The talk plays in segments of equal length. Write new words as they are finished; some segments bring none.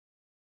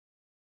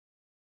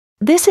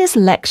This is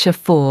Lecture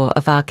 4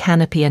 of our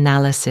Canopy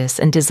Analysis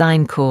and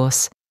Design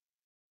course.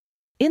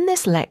 In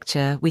this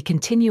lecture, we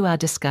continue our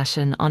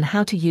discussion on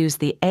how to use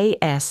the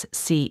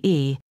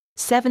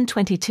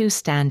CE405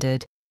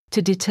 standard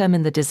to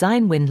determine the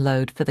design wind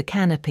load for the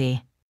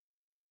canopy.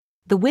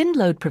 The wind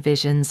load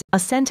provisions are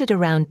centered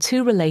around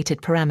two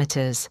related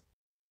parameters: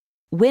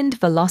 wind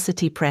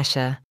velocity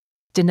pressure,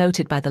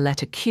 denoted by the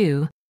letter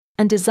Q,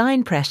 and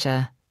design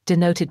pressure,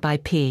 denoted by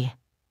P.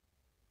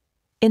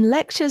 In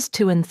Lectures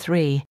 2 and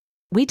 3,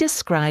 we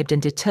described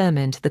and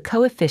determined the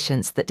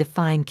coefficients that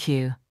define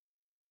Q.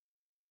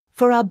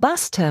 For our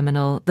bus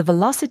terminal, the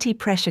velocity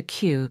pressure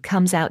Q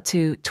comes out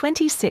to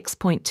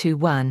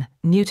 26.21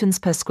 newtons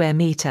per square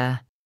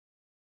meter.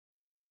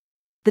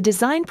 The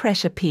design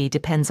pressure P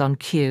depends on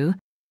Q,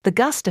 the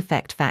gust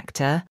effect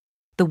factor,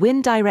 the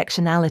wind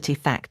directionality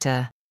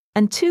factor,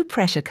 and two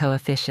pressure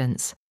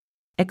coefficients: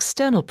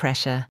 external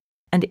pressure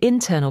and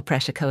internal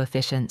pressure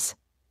coefficients.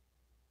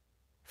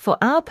 For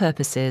our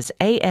purposes,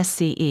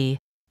 ASCE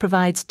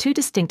provides two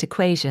distinct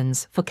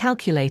equations for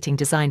calculating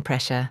design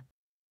pressure: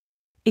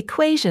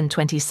 Equation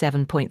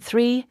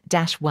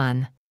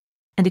 27.3-1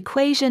 and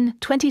Equation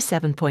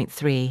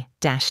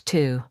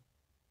 27.3-2.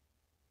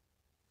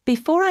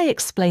 Before I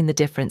explain the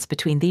difference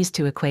between these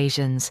two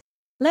equations,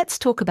 let's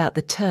talk about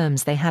the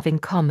terms they have in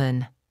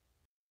common: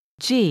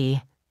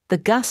 G, the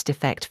gust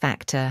effect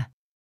factor,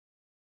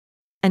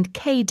 and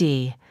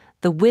KD,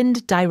 the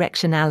wind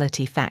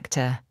directionality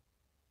factor.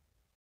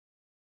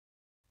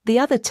 The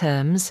other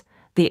terms,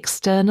 the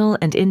external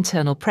and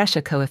internal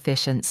pressure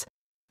coefficients,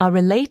 are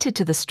related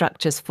to the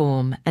structure's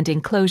form and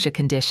enclosure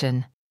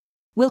condition.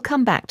 We'll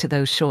come back to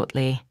those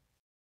shortly.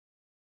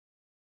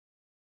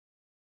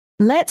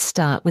 Let's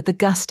start with the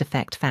gust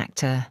effect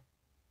factor.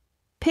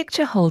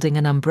 Picture holding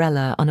an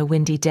umbrella on a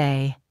windy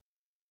day.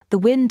 The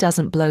wind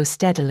doesn't blow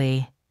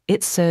steadily,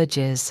 it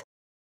surges.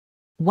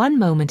 One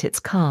moment it's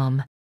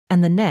calm,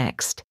 and the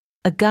next,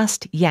 a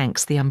gust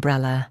yanks the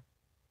umbrella.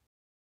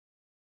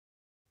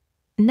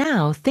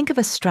 Now think of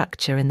a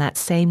structure in that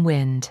same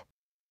wind.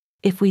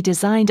 If we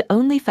designed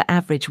only for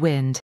average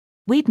wind,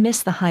 we'd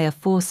miss the higher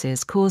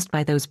forces caused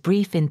by those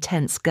brief,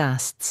 intense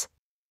gusts.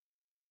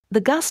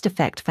 The gust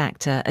effect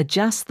factor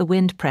adjusts the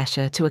wind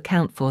pressure to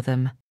account for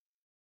them.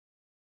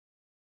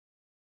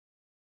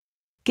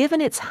 Given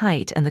its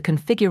height and the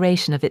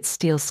configuration of its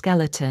steel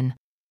skeleton,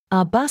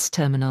 our bus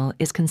terminal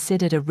is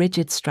considered a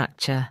rigid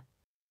structure.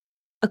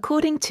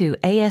 According to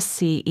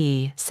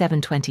ASCE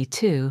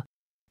 722,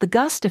 the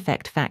gust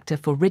effect factor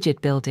for rigid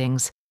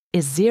buildings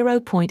is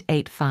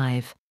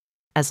 0.85,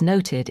 as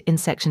noted in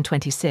section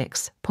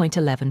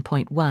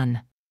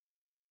 26.11.1.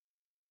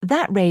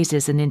 That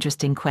raises an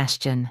interesting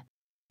question.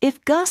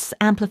 If gusts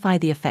amplify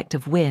the effect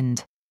of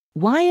wind,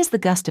 why is the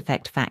gust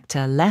effect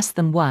factor less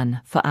than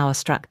 1 for our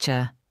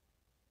structure?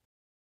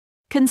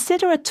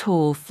 Consider a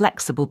tall,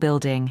 flexible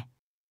building.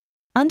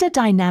 Under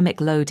dynamic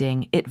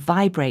loading, it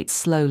vibrates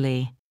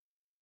slowly.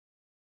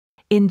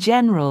 In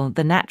general,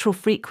 the natural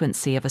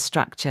frequency of a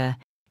structure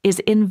is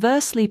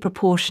inversely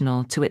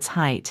proportional to its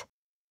height.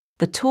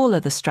 The taller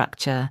the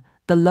structure,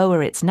 the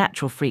lower its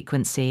natural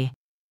frequency,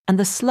 and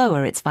the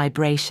slower its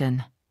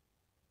vibration.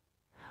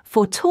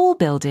 For tall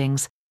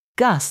buildings,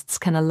 gusts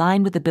can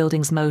align with the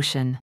building's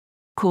motion,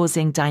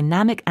 causing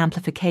dynamic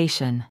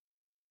amplification.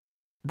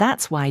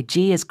 That's why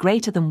G is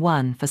greater than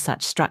 1 for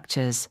such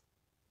structures.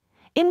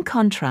 In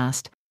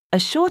contrast, a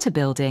shorter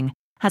building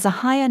has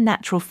a higher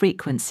natural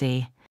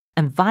frequency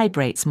and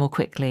vibrates more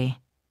quickly.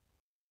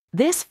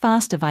 This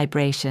faster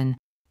vibration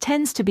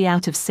tends to be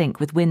out of sync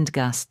with wind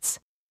gusts,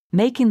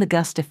 making the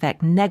gust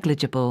effect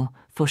negligible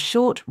for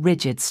short,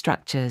 rigid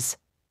structures.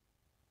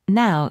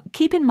 Now,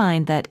 keep in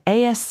mind that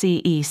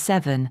ASCE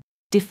 7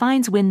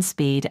 defines wind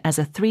speed as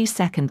a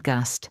 3-second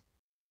gust,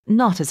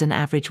 not as an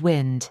average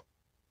wind.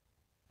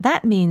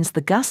 That means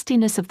the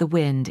gustiness of the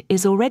wind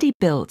is already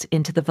built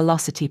into the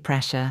velocity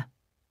pressure.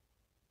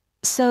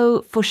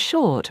 So, for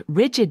short,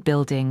 rigid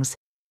buildings,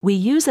 we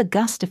use a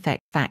gust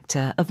effect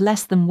factor of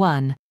less than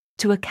 1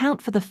 to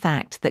account for the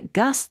fact that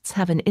gusts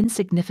have an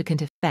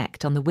insignificant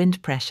effect on the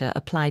wind pressure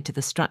applied to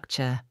the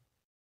structure.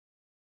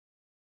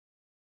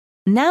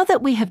 Now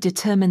that we have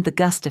determined the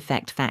gust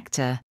effect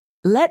factor,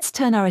 let's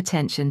turn our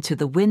attention to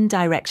the wind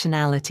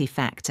directionality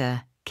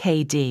factor,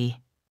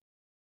 KD.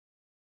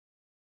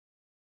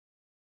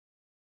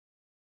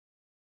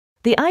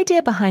 The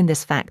idea behind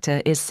this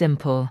factor is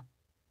simple.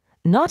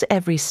 Not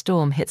every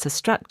storm hits a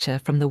structure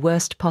from the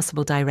worst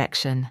possible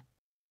direction.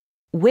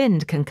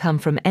 Wind can come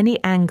from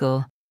any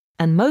angle,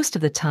 and most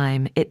of the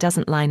time it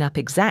doesn't line up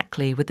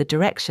exactly with the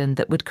direction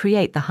that would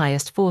create the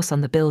highest force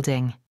on the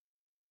building.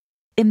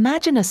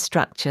 Imagine a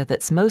structure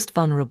that's most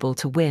vulnerable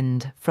to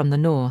wind from the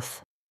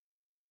north.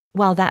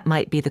 While that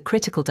might be the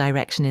critical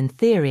direction in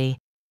theory,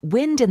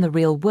 wind in the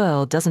real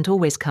world doesn't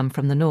always come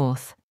from the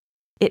north.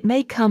 It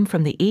may come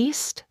from the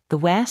east, the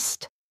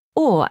west,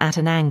 or at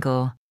an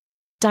angle.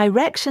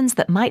 Directions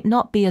that might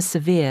not be as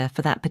severe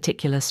for that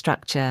particular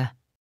structure.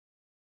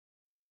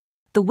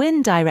 The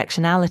wind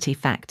directionality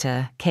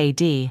factor,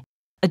 KD,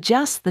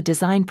 adjusts the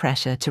design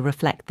pressure to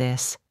reflect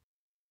this.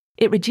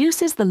 It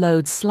reduces the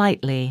load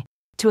slightly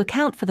to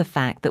account for the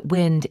fact that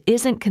wind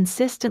isn't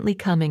consistently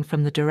coming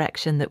from the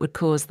direction that would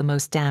cause the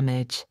most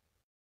damage.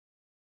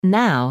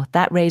 Now,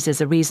 that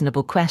raises a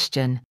reasonable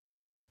question.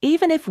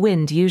 Even if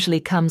wind usually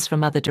comes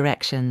from other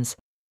directions,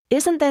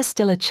 isn't there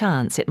still a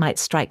chance it might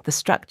strike the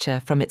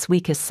structure from its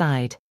weakest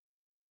side?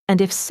 And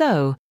if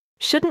so,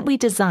 shouldn't we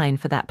design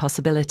for that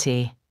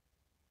possibility?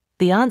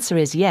 The answer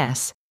is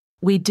yes,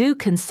 we do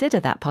consider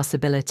that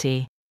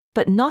possibility,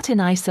 but not in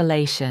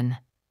isolation.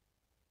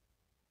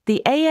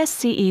 The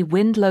ASCE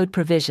wind load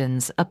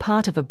provisions are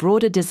part of a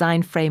broader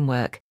design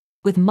framework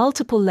with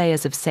multiple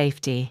layers of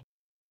safety,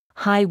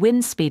 high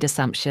wind speed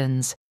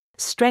assumptions,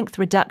 strength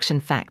reduction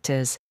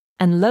factors,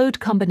 and load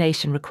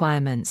combination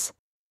requirements.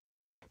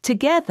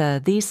 Together,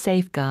 these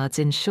safeguards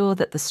ensure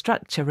that the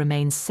structure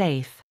remains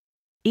safe,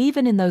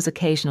 even in those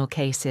occasional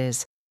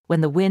cases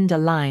when the wind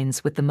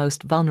aligns with the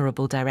most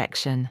vulnerable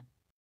direction.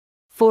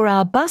 For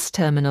our bus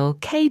terminal,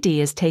 KD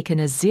is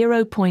taken as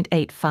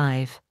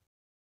 0.85.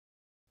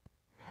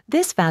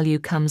 This value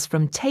comes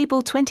from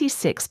Table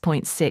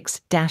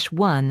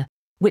 26.6-1,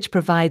 which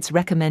provides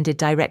recommended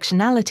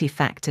directionality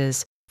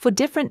factors for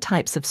different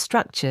types of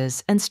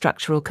structures and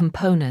structural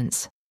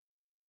components.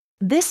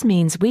 This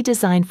means we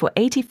design for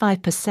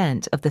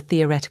 85% of the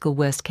theoretical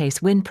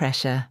worst-case wind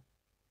pressure.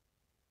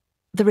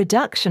 The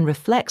reduction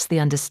reflects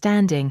the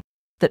understanding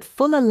that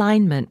full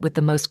alignment with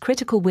the most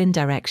critical wind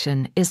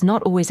direction is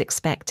not always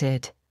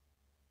expected.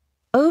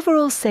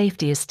 Overall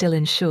safety is still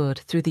ensured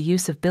through the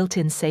use of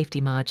built-in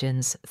safety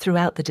margins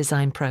throughout the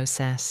design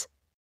process.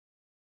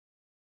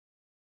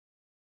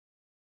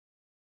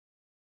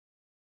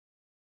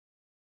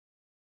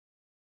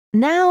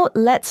 Now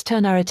let's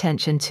turn our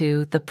attention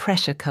to the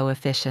pressure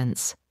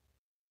coefficients.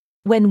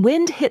 When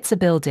wind hits a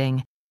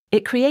building,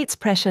 it creates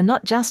pressure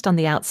not just on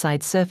the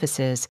outside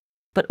surfaces,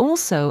 but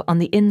also on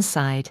the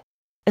inside,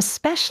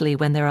 especially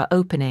when there are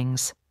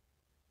openings.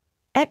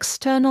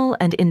 External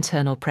and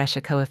internal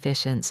pressure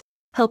coefficients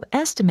help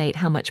estimate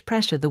how much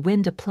pressure the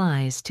wind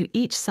applies to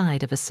each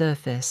side of a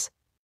surface.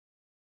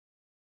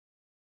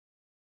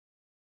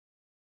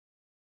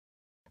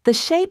 The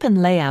shape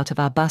and layout of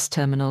our bus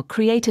terminal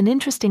create an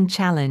interesting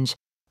challenge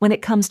when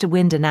it comes to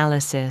wind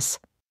analysis.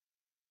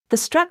 The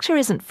structure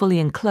isn't fully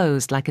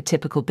enclosed like a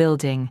typical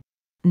building,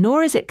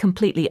 nor is it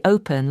completely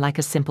open like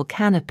a simple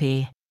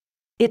canopy.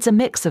 It's a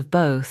mix of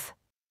both.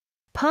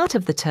 Part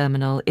of the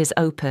terminal is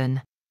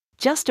open,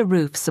 just a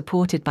roof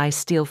supported by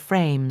steel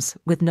frames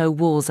with no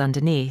walls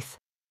underneath.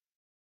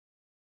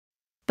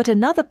 But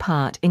another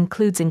part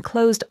includes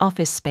enclosed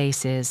office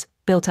spaces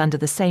built under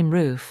the same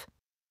roof.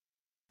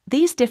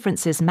 These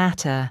differences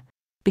matter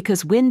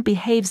because wind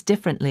behaves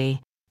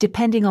differently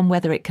depending on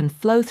whether it can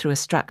flow through a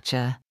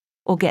structure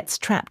or gets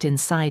trapped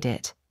inside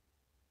it.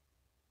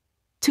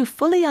 To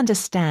fully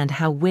understand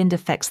how wind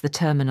affects the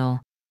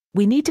terminal,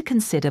 we need to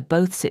consider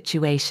both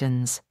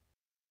situations.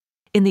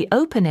 In the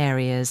open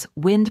areas,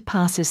 wind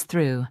passes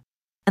through,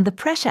 and the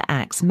pressure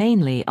acts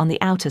mainly on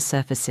the outer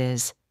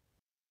surfaces.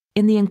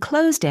 In the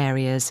enclosed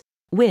areas,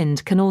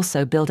 wind can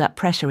also build up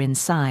pressure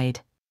inside.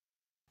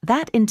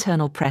 That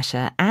internal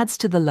pressure adds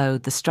to the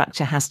load the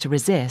structure has to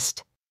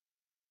resist.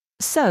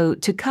 So,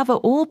 to cover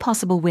all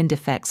possible wind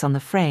effects on the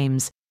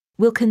frames,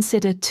 we'll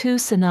consider two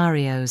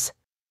scenarios,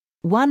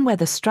 one where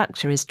the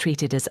structure is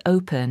treated as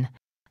open,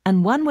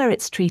 and one where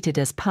it's treated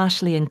as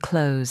partially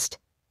enclosed.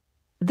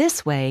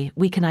 This way,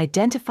 we can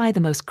identify the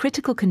most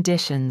critical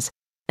conditions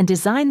and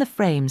design the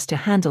frames to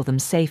handle them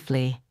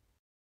safely.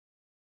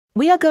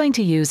 We are going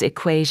to use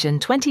equation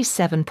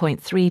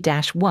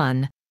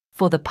 27.3-1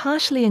 for the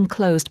partially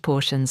enclosed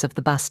portions of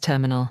the bus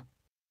terminal.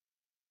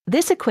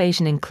 This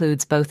equation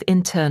includes both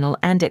internal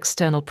and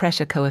external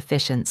pressure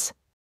coefficients.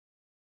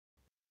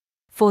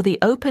 For the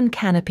open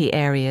canopy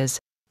areas,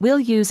 we'll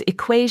use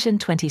equation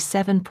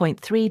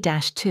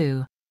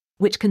 27.3-2,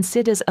 which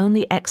considers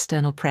only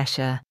external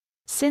pressure,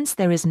 since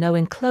there is no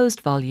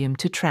enclosed volume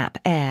to trap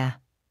air.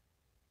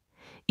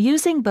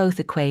 Using both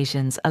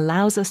equations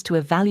allows us to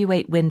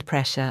evaluate wind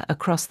pressure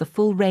across the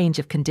full range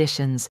of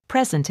conditions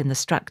present in the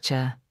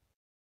structure.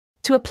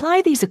 To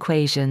apply these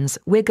equations,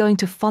 we're going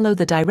to follow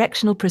the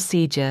directional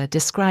procedure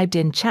described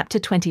in Chapter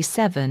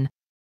 27.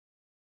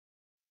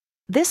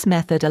 This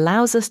method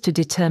allows us to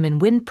determine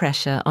wind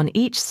pressure on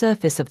each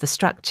surface of the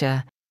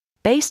structure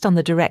based on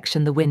the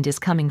direction the wind is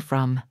coming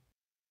from.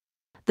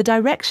 The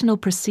directional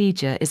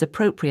procedure is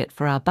appropriate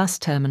for our bus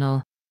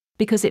terminal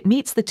because it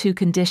meets the two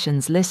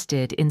conditions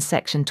listed in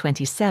Section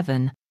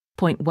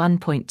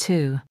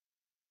 27.1.2.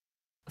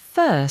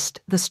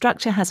 First, the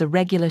structure has a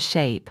regular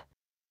shape,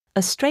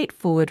 a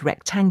straightforward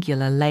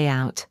rectangular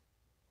layout.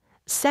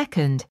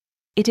 Second,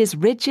 it is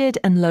rigid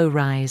and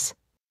low-rise,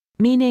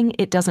 meaning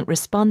it doesn't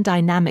respond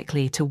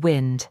dynamically to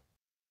wind.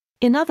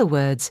 In other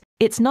words,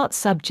 it's not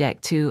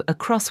subject to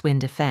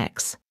crosswind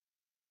effects.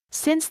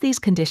 Since these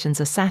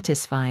conditions are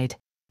satisfied,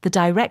 the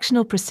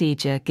directional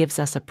procedure gives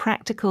us a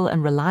practical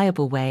and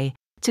reliable way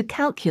to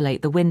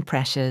calculate the wind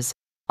pressures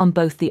on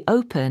both the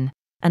open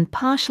and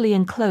partially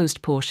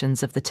enclosed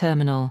portions of the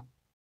terminal.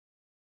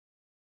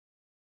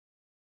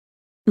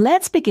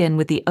 Let's begin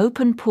with the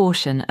open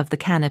portion of the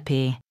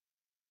canopy.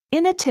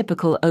 In a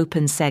typical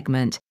open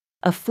segment,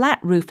 a flat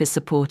roof is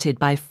supported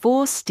by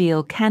 4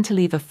 steel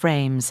cantilever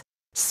frames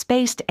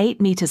spaced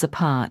 8 meters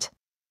apart,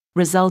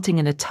 resulting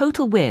in a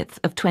total width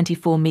of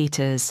 24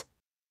 meters.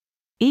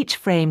 Each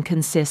frame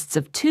consists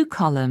of 2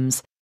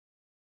 columns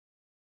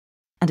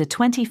and a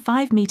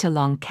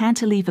 25-meter-long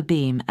cantilever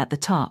beam at the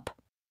top.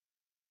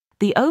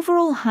 The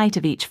overall height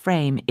of each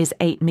frame is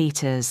 8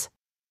 meters.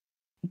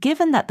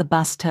 Given that the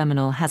bus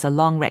terminal has a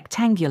long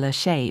rectangular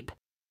shape,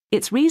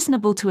 it's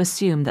reasonable to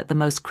assume that the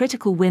most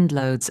critical wind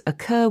loads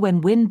occur when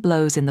wind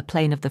blows in the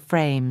plane of the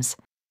frames,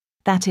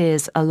 that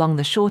is, along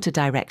the shorter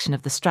direction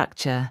of the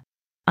structure,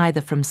 either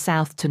from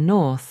south to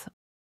north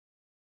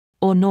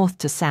or north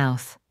to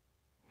south.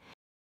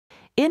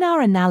 In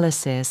our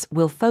analysis,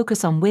 we'll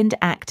focus on wind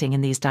acting in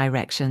these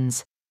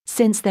directions,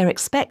 since they're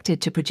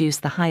expected to produce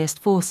the highest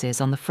forces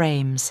on the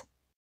frames.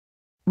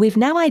 We've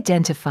now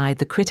identified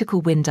the critical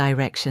wind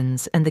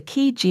directions and the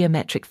key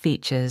geometric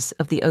features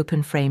of the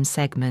open frame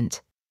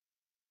segment.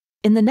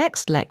 In the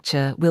next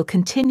lecture, we'll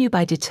continue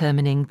by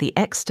determining the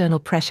external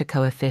pressure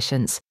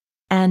coefficients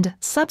and,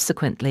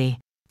 subsequently,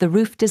 the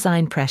roof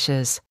design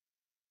pressures,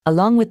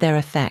 along with their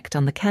effect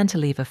on the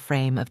cantilever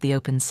frame of the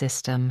open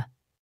system.